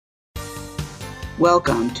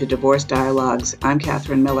Welcome to Divorce Dialogues. I'm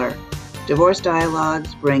Catherine Miller. Divorce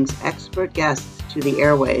Dialogues brings expert guests to the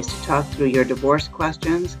airways to talk through your divorce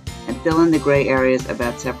questions and fill in the gray areas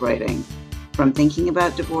about separating. From thinking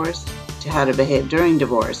about divorce, to how to behave during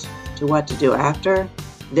divorce, to what to do after,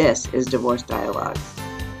 this is Divorce Dialogues.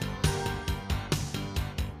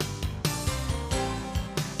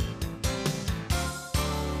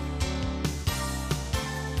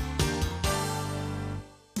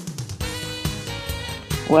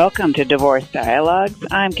 Welcome to Divorce Dialogues.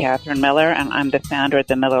 I'm Catherine Miller, and I'm the founder at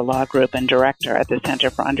the Miller Law Group and director at the Center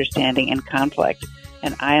for Understanding and Conflict.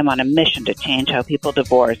 And I am on a mission to change how people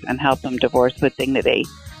divorce and help them divorce with dignity.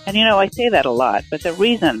 And I say that a lot, but the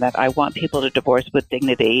reason that I want people to divorce with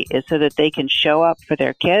dignity is so that they can show up for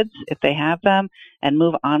their kids, if they have them, and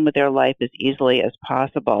move on with their life as easily as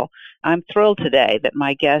possible. I'm thrilled today that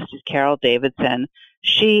my guest is Carol Davidson.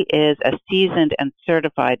 She is a seasoned and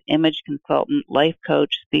certified image consultant, life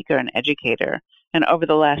coach, speaker, and educator. And over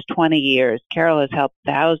the last 20 years, Carol has helped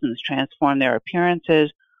thousands transform their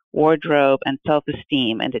appearances, wardrobe, and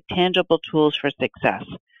self-esteem into tangible tools for success.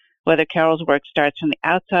 Whether Carol's work starts from the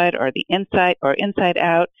outside or the inside or inside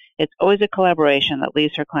out, it's always a collaboration that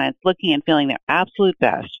leaves her clients looking and feeling their absolute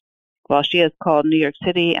best. While she has called New York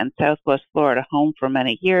City and Southwest Florida home for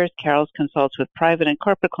many years, Carol consults with private and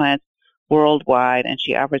corporate clients worldwide, and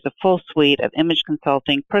she offers a full suite of image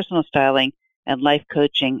consulting, personal styling, and life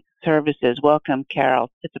coaching services. Welcome, Carol.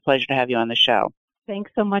 It's a pleasure to have you on the show.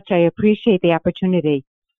 Thanks so much. I appreciate the opportunity.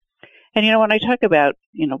 And when I talk about,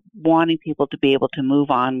 wanting people to be able to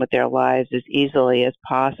move on with their lives as easily as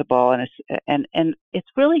possible, and it's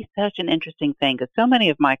really such an interesting thing because so many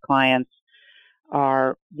of my clients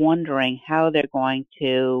are wondering how they're going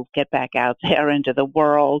to get back out there into the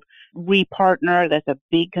world, repartner. That's a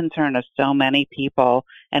big concern of so many people,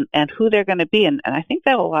 and who they're going to be. And I think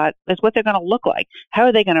that a lot is what they're going to look like. How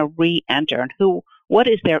are they going to re-enter, and what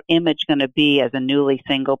is their image going to be as a newly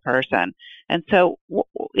single person? And so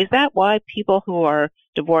is that why people who are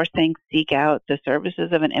divorcing seek out the services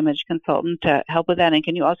of an image consultant to help with that? And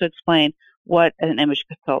can you also explain what an image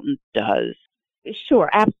consultant does? Sure,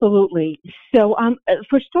 absolutely. So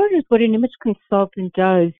for starters, what an image consultant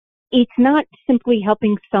does, it's not simply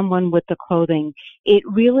helping someone with the clothing. It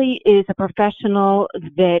really is a professional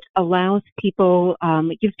that allows people,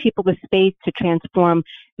 gives people the space to transform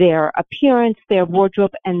their appearance, their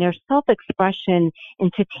wardrobe, and their self-expression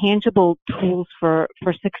into tangible tools for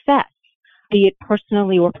success, be it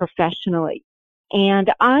personally or professionally.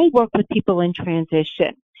 And I work with people in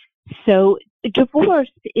transition. So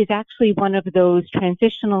divorce is actually one of those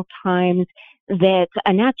transitional times that's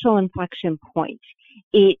a natural inflection point.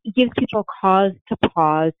 It gives people cause to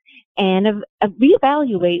pause and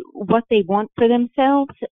reevaluate what they want for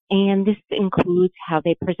themselves, and this includes how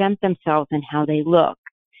they present themselves and how they look.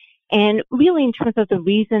 And really, in terms of the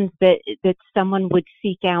reasons that someone would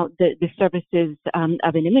seek out the services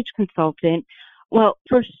of an image consultant, well,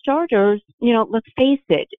 for starters, let's face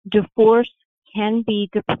it, divorce can be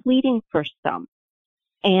depleting for some.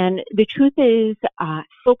 And the truth is,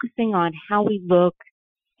 focusing on how we look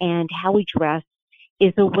and how we dress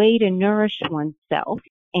is a way to nourish oneself.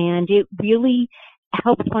 And it really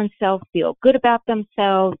helps oneself feel good about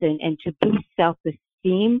themselves and to boost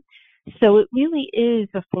self-esteem. So it really is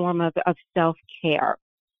a form of self-care.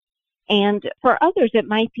 And for others, it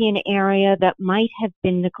might be an area that might have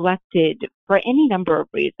been neglected for any number of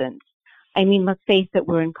reasons. I mean, let's face it,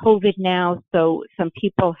 we're in COVID now, so some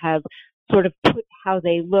people have sort of put how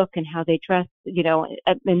they look and how they dress, in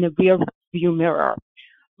the rear view mirror.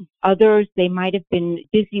 Others, they might have been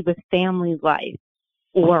busy with family life,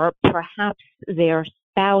 or perhaps their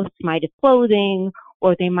spouse might have clothing,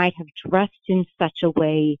 or they might have dressed in such a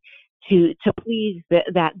way to please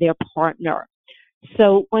their partner.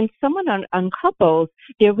 So when someone uncouples,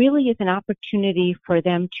 there really is an opportunity for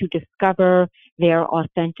them to discover their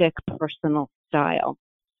authentic personal style.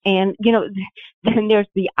 And, then there's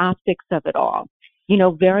the optics of it all.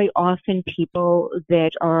 Very often people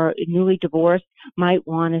that are newly divorced might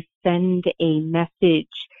want to send a message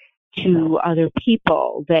to other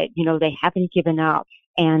people that, they haven't given up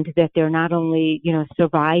and that they're not only,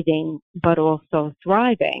 surviving, but also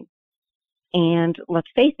thriving. And let's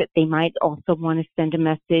face it, they might also want to send a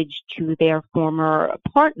message to their former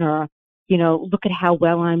partner, look at how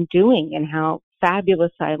well I'm doing and how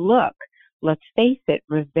fabulous I look. Let's face it,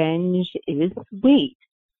 revenge is sweet.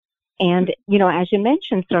 And, as you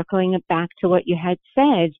mentioned, circling it back to what you had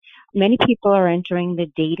said, many people are entering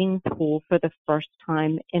the dating pool for the first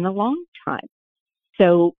time in a long time.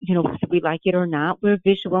 So, whether we like it or not, we're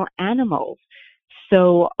visual animals.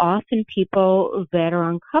 So often people that are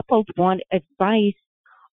uncoupled want advice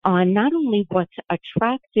on not only what's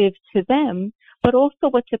attractive to them, but also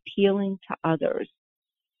what's appealing to others.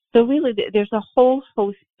 So really, there's a whole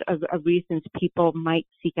host of reasons people might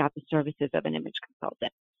seek out the services of an image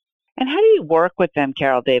consultant. And how do you work with them,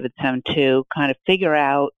 Carol Davidson, to kind of figure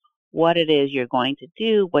out what it is you're going to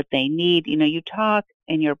do, what they need? You know, you talk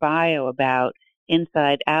in your bio about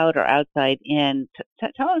inside out or outside in.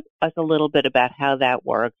 Tell us a little bit about how that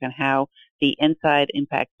works and how the inside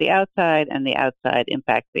impacts the outside and the outside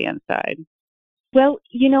impacts the inside. Well,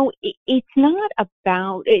 it's not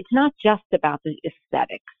just about the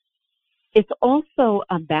aesthetics. It's also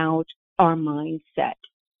about our mindset.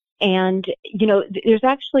 And, there's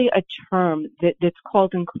actually a term that's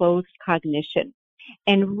called enclosed cognition.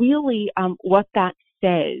 And really, what that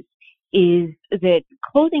says is that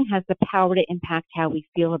clothing has the power to impact how we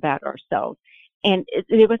feel about ourselves. And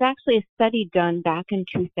there was actually a study done back in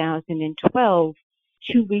 2012.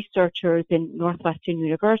 Two researchers in Northwestern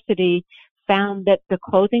University found that the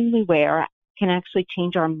clothing we wear can actually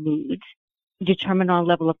change our moods, determine our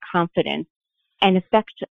level of confidence, and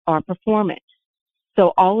affect our performance.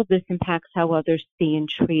 So all of this impacts how others see and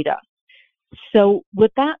treat us. So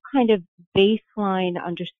with that kind of baseline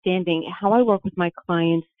understanding, how I work with my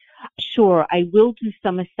clients, sure, I will do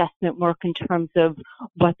some assessment work in terms of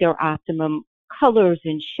what their optimum colors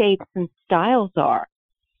and shapes and styles are.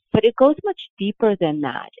 But it goes much deeper than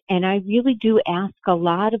that. And I really do ask a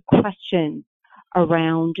lot of questions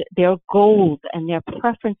around their goals and their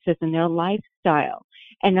preferences and their lifestyle.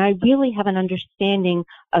 And I really have an understanding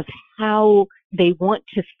of how they want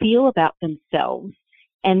to feel about themselves.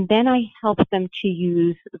 And then I help them to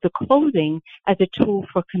use the clothing as a tool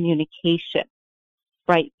for communication,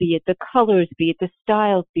 right? Be it the colors, be it the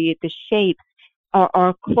styles, be it the shapes.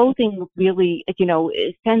 Our clothing really,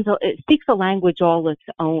 it speaks a language all its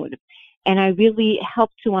own. And I really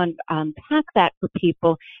help to unpack that for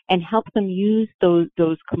people and help them use those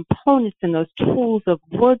components and those tools of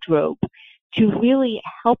wardrobe to really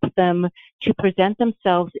help them to present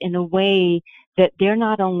themselves in a way that they're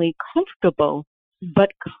not only comfortable,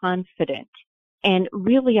 but confident. And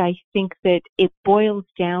really, I think that it boils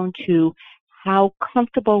down to how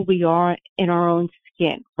comfortable we are in our own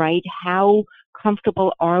skin, right? How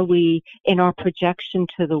comfortable are we in our projection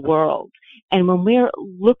to the world? And when we're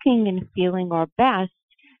looking and feeling our best,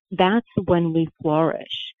 that's when we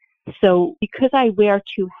flourish. So because I wear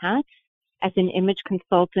two hats as an image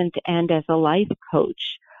consultant and as a life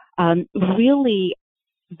coach, really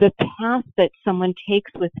the path that someone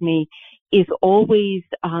takes with me is always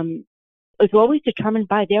determined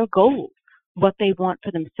by their goals, what they want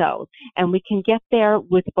for themselves. And we can get there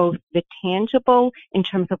with both the tangible in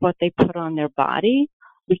terms of what they put on their body.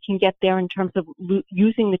 We can get there in terms of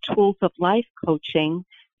using the tools of life coaching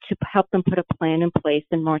to help them put a plan in place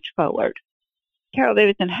and march forward. Carol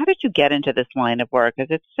Davidson, how did you get into this line of work?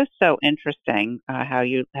 Because it's just so interesting how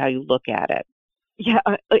you look at it. Yeah,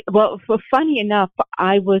 well, funny enough,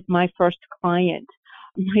 I was my first client.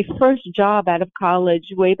 My first job out of college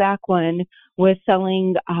way back when was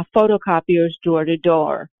selling photocopiers door to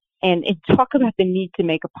door. And talk about the need to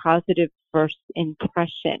make a positive first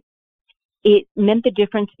impression. It meant the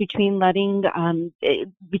difference between knocking on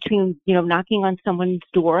someone's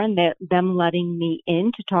door and them letting me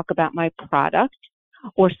in to talk about my product,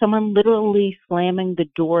 or someone literally slamming the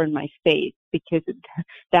door in my face, because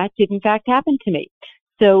that did in fact happen to me.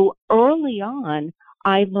 So early on,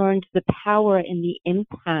 I learned the power and the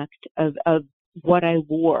impact of what I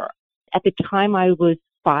wore. At the time, I was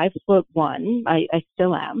 5'1". I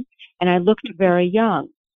still am, and I looked very young.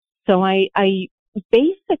 So I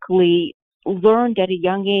basically learned at a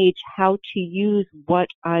young age how to use what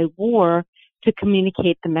I wore to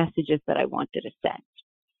communicate the messages that I wanted to send.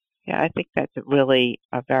 Yeah, I think that's really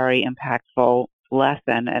a very impactful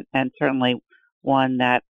lesson, and certainly one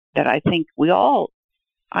that I think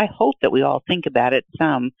I hope that we all think about it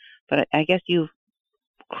some, but I guess you've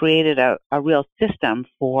created a real system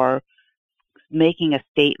for making a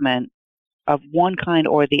statement of one kind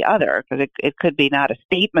or the other, because it could be not a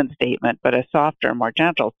statement, but a softer, more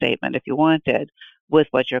gentle statement if you wanted, with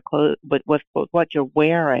what you're with what you're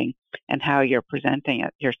wearing and how you're presenting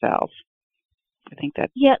it yourself. I think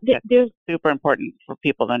that's super important for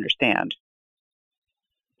people to understand.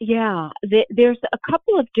 Yeah, there's a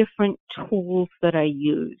couple of different tools that I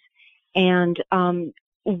use, and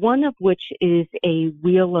one of which is a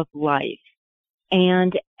wheel of life.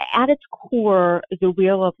 And at its core, the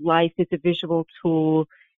wheel of life is a visual tool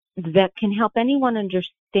that can help anyone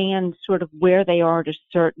understand sort of where they are at a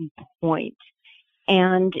certain point.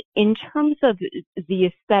 And in terms of the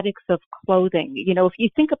aesthetics of clothing, if you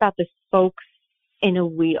think about the spokes in a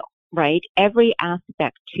wheel, right? Every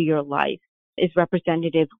aspect to your life is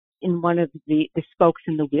representative in one of the spokes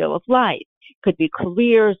in the wheel of life. It could be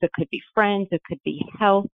careers, it could be friends, it could be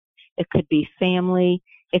health, it could be family,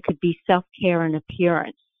 it could be self-care and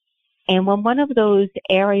appearance. And when one of those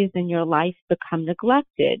areas in your life become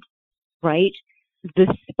neglected, right,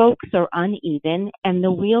 the spokes are uneven and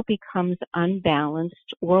the wheel becomes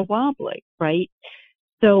unbalanced or wobbly, right?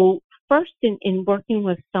 So first in working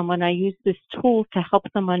with someone, I use this tool to help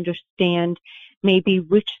them understand maybe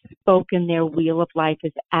which spoke in their wheel of life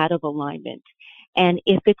is out of alignment. And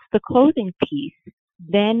if it's the clothing piece,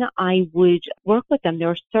 then I would work with them. There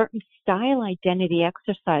are certain style identity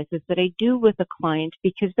exercises that I do with a client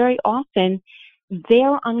because very often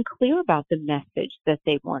they're unclear about the message that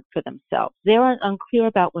they want for themselves. They're unclear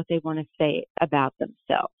about what they want to say about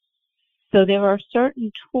themselves. So there are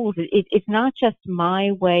certain tools. It's not just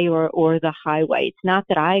my way or the highway. It's not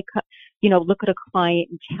that I, look at a client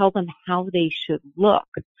and tell them how they should look.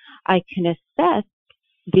 I can assess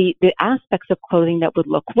the aspects of clothing that would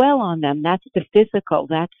look well on them. That's the physical.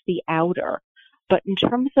 That's the outer. But in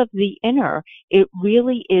terms of the inner, it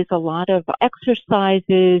really is a lot of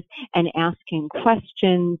exercises and asking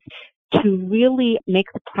questions to really make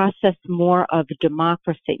the process more of a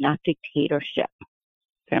democracy, not dictatorship.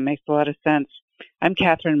 That makes a lot of sense. I'm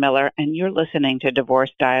Catherine Miller, and you're listening to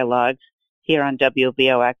Divorce Dialogues here on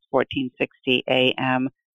WVOX 1460 AM,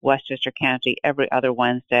 Westchester County, every other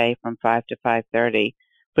Wednesday from 5 to 5:30,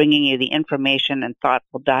 bringing you the information and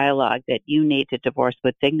thoughtful dialogue that you need to divorce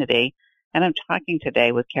with dignity. And I'm talking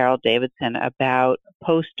today with Carol Davidson about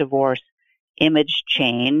post-divorce image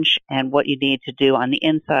change and what you need to do on the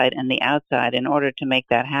inside and the outside in order to make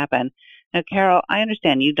that happen. Now, Carol, I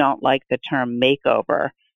understand you don't like the term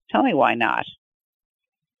makeover. Tell me why not.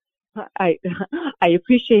 I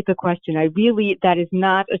appreciate the question. That is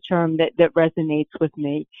not a term that resonates with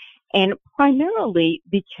me. And primarily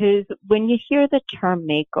because when you hear the term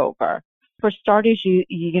makeover, for starters,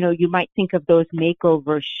 you might think of those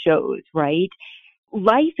makeover shows, right?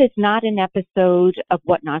 Life is not an episode of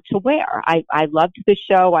What Not to Wear. I loved the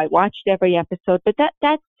show. I watched every episode, but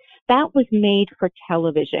that was made for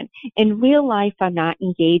television. In real life, I'm not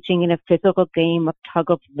engaging in a physical game of tug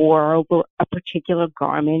of war over a particular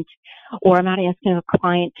garment, or I'm not asking a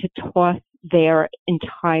client to toss their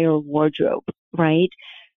entire wardrobe, right?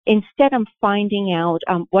 Instead, I'm finding out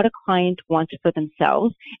what a client wants for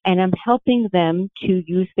themselves, and I'm helping them to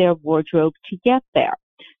use their wardrobe to get there.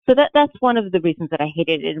 So that's one of the reasons that I hate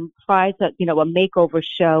it. It implies that, a makeover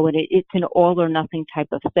show, and it's an all or nothing type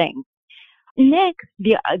of thing. Next,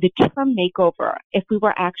 the term makeover, if we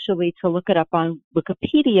were actually to look it up on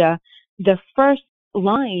Wikipedia, the first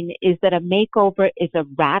line is that a makeover is a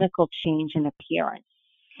radical change in appearance.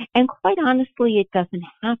 And quite honestly, it doesn't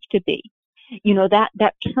have to be.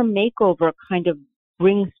 That term makeover kind of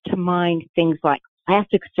brings to mind things like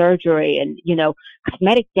plastic surgery and,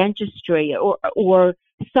 cosmetic dentistry or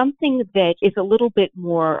something that is a little bit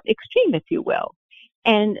more extreme, if you will.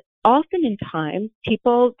 And oftentimes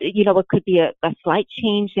people, it could be a slight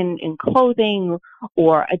change in clothing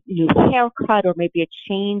or a new haircut or maybe a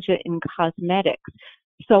change in cosmetics.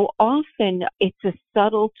 So often it's a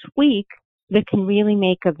subtle tweak that can really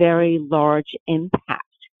make a very large impact.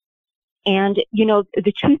 And,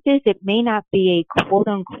 the truth is it may not be a quote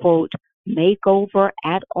unquote makeover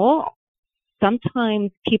at all.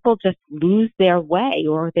 Sometimes people just lose their way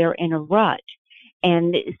or they're in a rut.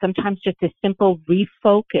 And sometimes just a simple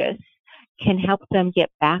refocus can help them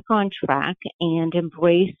get back on track and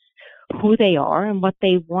embrace who they are and what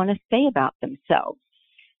they want to say about themselves.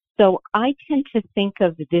 So I tend to think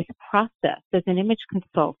of this process as an image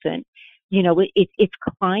consultant. It's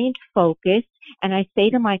client focused. And I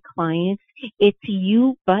say to my clients, it's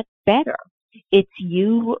you, but better. It's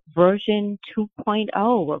you version 2.0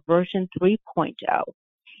 or version 3.0.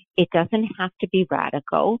 It doesn't have to be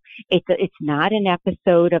radical. It's not an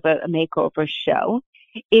episode of a makeover show.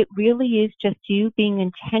 It really is just you being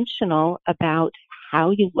intentional about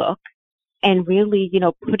how you look and really,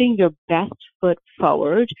 putting your best foot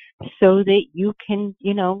forward so that you can,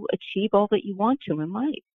 achieve all that you want to in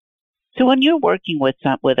life. So when you're working with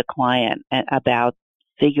a client about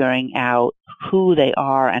figuring out who they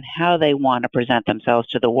are and how they want to present themselves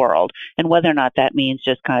to the world, and whether or not that means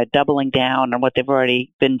just kind of doubling down on what they've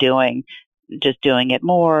already been doing, just doing it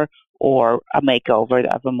more, or a makeover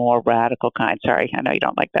of a more radical kind. Sorry, I know you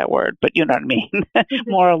don't like that word, but you know what I mean.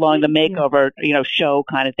 More along the makeover, show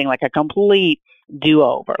kind of thing, like a complete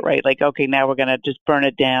do-over, right? Like, okay, now we're going to just burn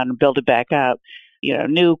it down and build it back up.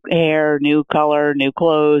 new hair, new color, new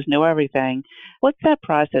clothes, new everything. What's that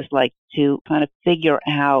process like to kind of figure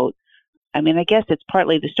out? I mean, I guess it's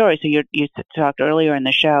partly the story. So you talked earlier in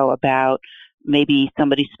the show about maybe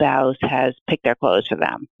somebody's spouse has picked their clothes for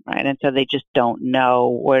them, right? And so they just don't know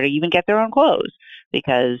where to even get their own clothes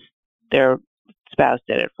because their spouse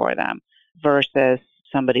did it for them, versus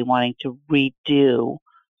somebody wanting to redo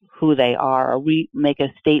who they are or make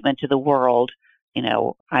a statement to the world,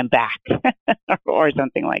 I'm back or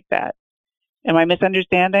something like that. Am I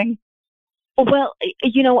misunderstanding? Well,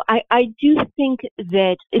 I do think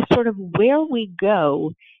that it's sort of where we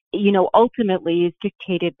go, ultimately is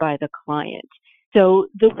dictated by the client. So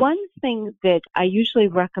the one thing that I usually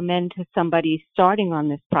recommend to somebody starting on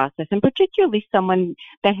this process, and particularly someone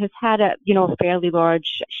that has had a fairly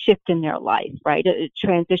large shift in their life, right, a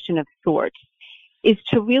transition of sorts, is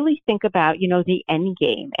to really think about, the end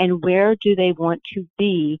game and where do they want to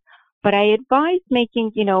be. But I advise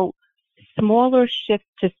making, smaller shifts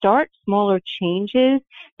to start, smaller changes,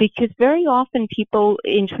 because very often people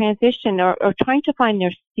in transition are trying to find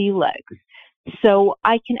their sea legs. So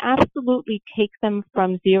I can absolutely take them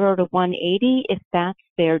from 0 to 180 if that's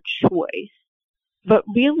their choice. But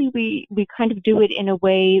really we kind of do it in a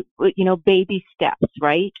way, baby steps,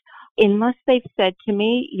 right? Unless they've said to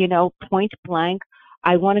me, point blank,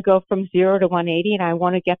 I want to go from 0 to 180 and I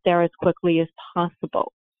want to get there as quickly as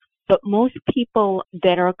possible. But most people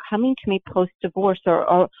that are coming to me post-divorce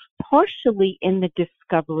are partially in the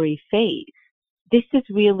discovery phase. This is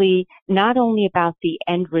really not only about the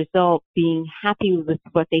end result, being happy with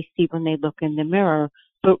what they see when they look in the mirror,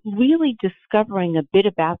 but really discovering a bit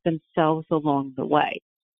about themselves along the way.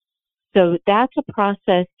 So that's a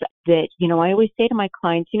process that, I always say to my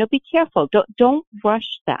clients, be careful. Don't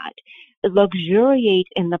rush that. Luxuriate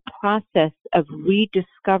in the process of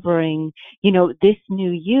rediscovering, this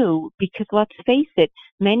new you, because let's face it,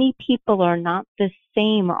 many people are not the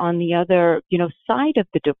same on the other, side of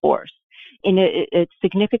the divorce. In a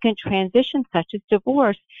significant transition such as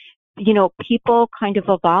divorce, people kind of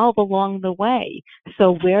evolve along the way.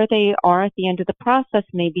 So where they are at the end of the process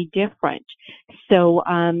may be different. So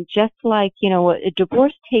just like, a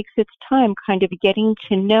divorce takes its time kind of getting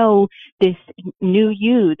to know this new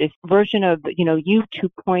you, this version of, you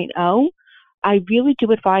 2.0, I really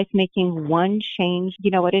do advise making one change,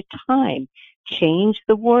 at a time. Change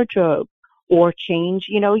the wardrobe or change,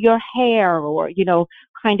 your hair or,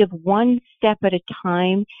 kind of one step at a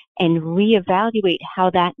time and reevaluate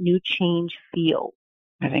how that new change feels.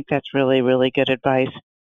 I think that's really, really good advice.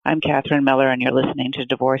 I'm Catherine Miller, and you're listening to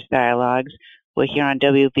Divorce Dialogues. We're here on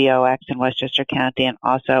WVOX in Westchester County and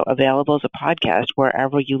also available as a podcast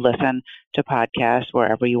wherever you listen to podcasts,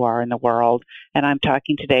 wherever you are in the world. And I'm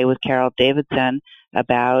talking today with Carol Davidson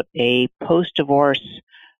about a post-divorce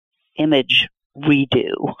image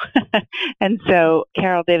redo. And so,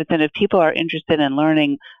 Carol Davidson, if people are interested in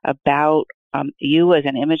learning about you as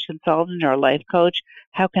an image consultant or a life coach,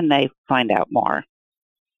 how can they find out more?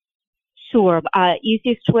 Sure.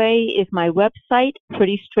 Easiest way is my website,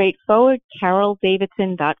 pretty straightforward,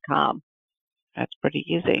 caroldavidson.com. That's pretty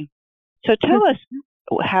easy. So tell us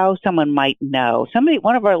how someone might know.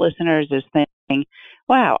 One of our listeners is thinking,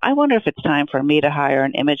 wow, I wonder if it's time for me to hire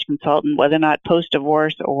an image consultant, whether or not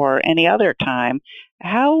post-divorce or any other time.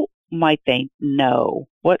 How might they know?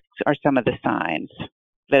 What are some of the signs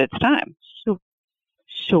that it's time?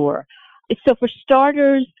 Sure. So for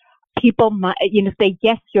starters, people might, if they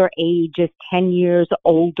guess your age is 10 years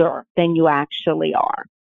older than you actually are,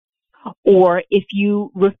 or if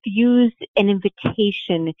you refuse an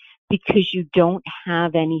invitation because you don't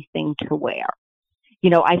have anything to wear.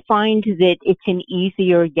 I find that it's an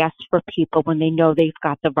easier yes for people when they know they've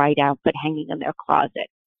got the right outfit hanging in their closet.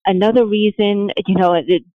 Another reason,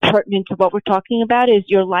 pertinent to what we're talking about is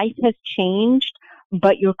your life has changed,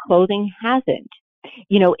 but your clothing hasn't.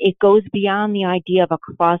 It goes beyond the idea of a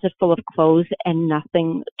closet full of clothes and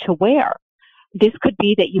nothing to wear. This could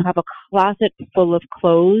be that you have a closet full of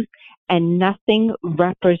clothes and nothing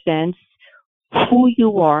represents who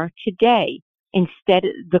you are today. Instead,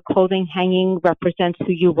 the clothing hanging represents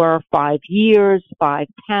who you were 5 years, 5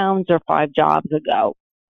 pounds, or 5 jobs ago.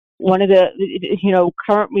 One of the,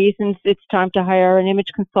 current reasons it's time to hire an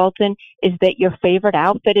image consultant is that your favorite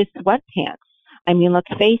outfit is sweatpants. I mean, let's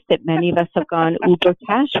face it, many of us have gone uber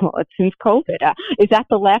casual since COVID. Is that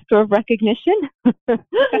the laughter of recognition?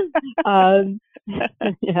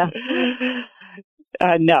 Yeah.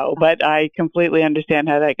 No, but I completely understand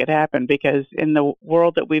how that could happen, because in the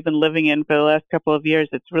world that we've been living in for the last couple of years,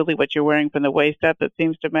 it's really what you're wearing from the waist up that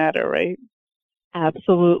seems to matter, right?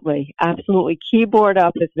 Absolutely. Absolutely. Keyboard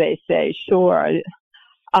up, as they say. Sure.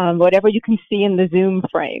 whatever you can see in the Zoom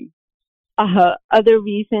frame. Other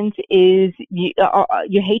reasons is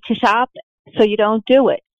you hate to shop, so you don't do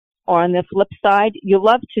it. Or on the flip side, you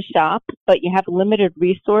love to shop, but you have limited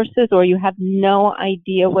resources or you have no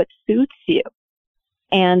idea what suits you.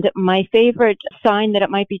 And my favorite sign that it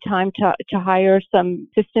might be time to hire some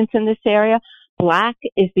assistance in this area, black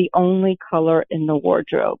is the only color in the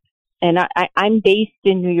wardrobe. And I'm based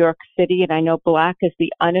in New York City, and I know black is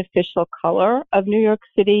the unofficial color of New York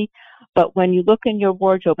City. But when you look in your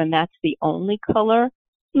wardrobe and that's the only color,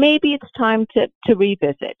 maybe it's time to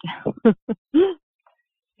revisit.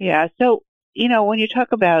 Yeah. So, when you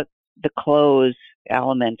talk about the clothes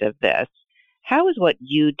element of this, how is what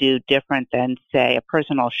you do different than, say, a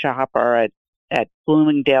personal shopper at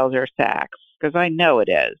Bloomingdale's or Saks? Because I know it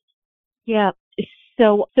is. Yeah.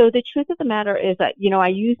 So the truth of the matter is that, I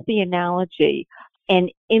use the analogy, an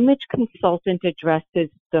image consultant addresses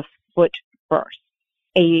the foot first.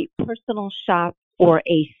 A personal shop or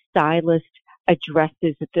a stylist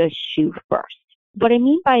addresses the shoe first. What I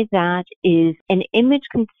mean by that is an image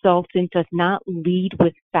consultant does not lead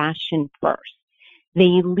with fashion first.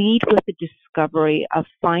 They lead with the discovery of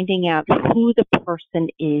finding out who the person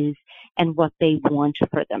is and what they want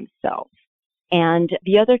for themselves. And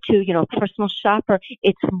the other two, personal shopper,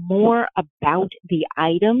 it's more about the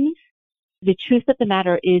items. The truth of the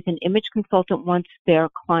matter is an image consultant wants their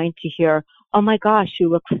client to hear, oh my gosh, you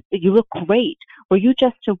look great. Were you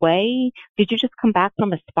just away? Did you just come back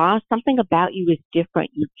from a spa? Something about you is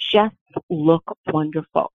different. You just look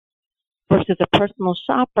wonderful. Versus a personal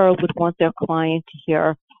shopper would want their client to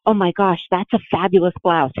hear, oh my gosh, that's a fabulous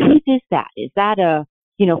blouse. Whose is that? Is that a,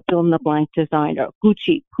 fill in the blank designer,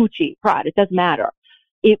 Gucci, Pucci, Prada? It doesn't matter.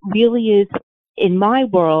 It really is, in my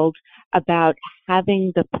world, about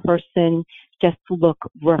having the person just look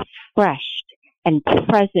refreshed and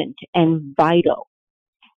present and vital,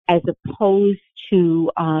 as opposed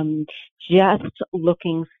to just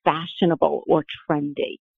looking fashionable or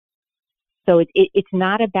trendy. So it's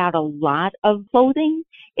not about a lot of clothing.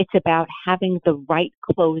 It's about having the right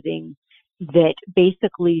clothing that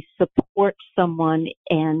basically supports someone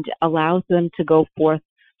and allows them to go forth,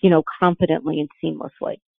 confidently and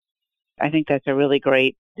seamlessly. I think that's a really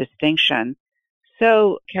great distinction.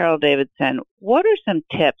 So, Carol Davidson, what are some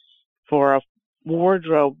tips for a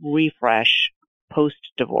wardrobe refresh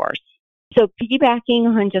post-divorce? So piggybacking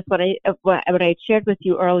on just what I shared with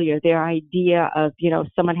you earlier, their idea of,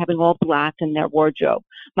 someone having all black in their wardrobe.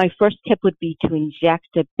 My first tip would be to inject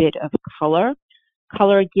a bit of color.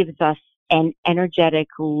 Color gives us an energetic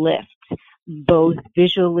lift, both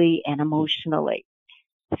visually and emotionally.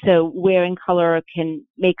 So wearing color can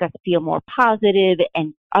make us feel more positive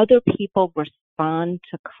and other people respond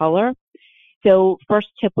to color. So first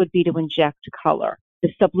tip would be to inject color.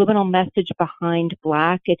 The subliminal message behind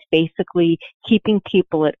black, it's basically keeping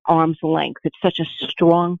people at arm's length. It's such a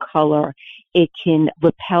strong color. It can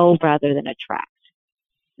repel rather than attract.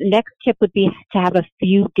 The next tip would be to have a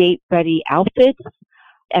few date-ready outfits.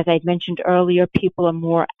 As I mentioned earlier, people are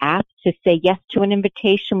more apt to say yes to an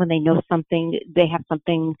invitation when they know they have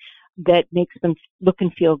something that makes them look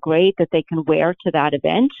and feel great that they can wear to that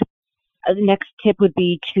event. The next tip would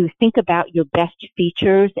be to think about your best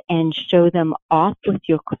features and show them off with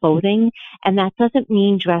your clothing. And that doesn't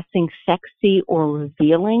mean dressing sexy or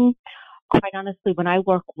revealing. Quite honestly, when I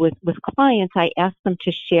work with clients, I ask them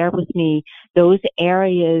to share with me those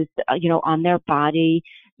areas, on their body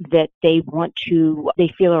that they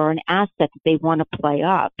feel are an asset that they want to play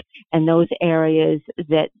up, and those areas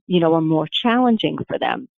that, are more challenging for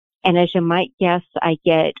them. And as you might guess, I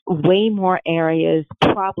get way more areas,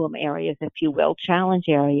 problem areas, if you will, challenge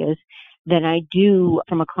areas, than I do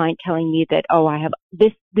from a client telling me that, I have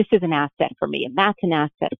this is an asset for me, and that's an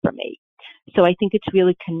asset for me. So I think it's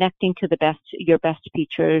really connecting to your best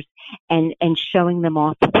features and showing them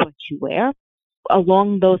off with what you wear.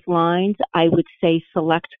 Along those lines, I would say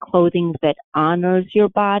select clothing that honors your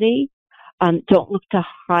body. Don't look to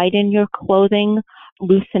hide in your clothing.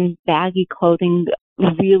 Loose and baggy clothing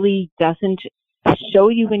really doesn't show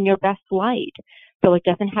you in your best light. So it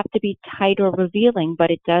doesn't have to be tight or revealing, but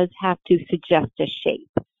it does have to suggest a shape.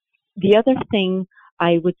 The other thing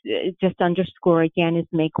I would just underscore again is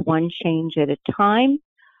make one change at a time.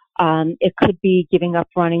 It could be giving up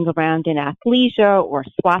running around in athleisure or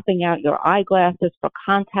swapping out your eyeglasses for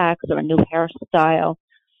contacts or a new hairstyle.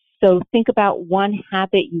 So think about one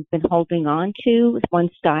habit you've been holding on to, one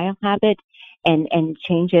style habit, and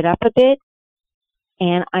change it up a bit.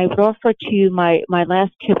 And I would offer to you my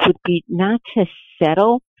last tip would be not to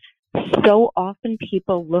settle. So often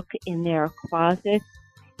people look in their closet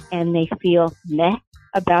and they feel meh.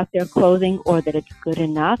 about their clothing or that it's good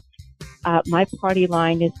enough. My party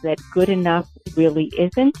line is that good enough really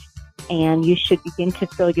isn't, and you should begin to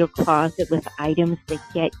fill your closet with items that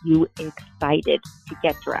get you excited to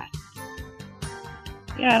get dressed.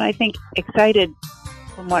 Yeah, and I think excited,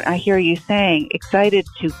 from what I hear you saying, excited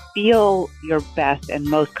to feel your best and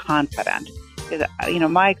most confident. Because,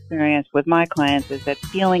 my experience with my clients is that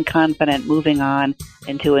feeling confident moving on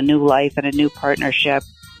into a new life and a new partnership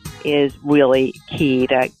is really key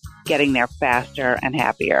to getting there faster and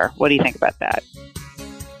happier. What do you think about that?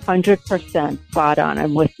 100% spot on.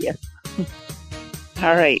 I'm with you.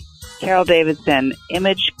 All right. Carol Davidson,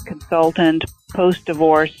 image consultant,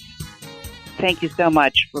 post-divorce. Thank you so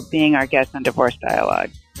much for being our guest on Divorce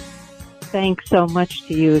Dialogue. Thanks so much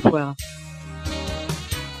to you as well.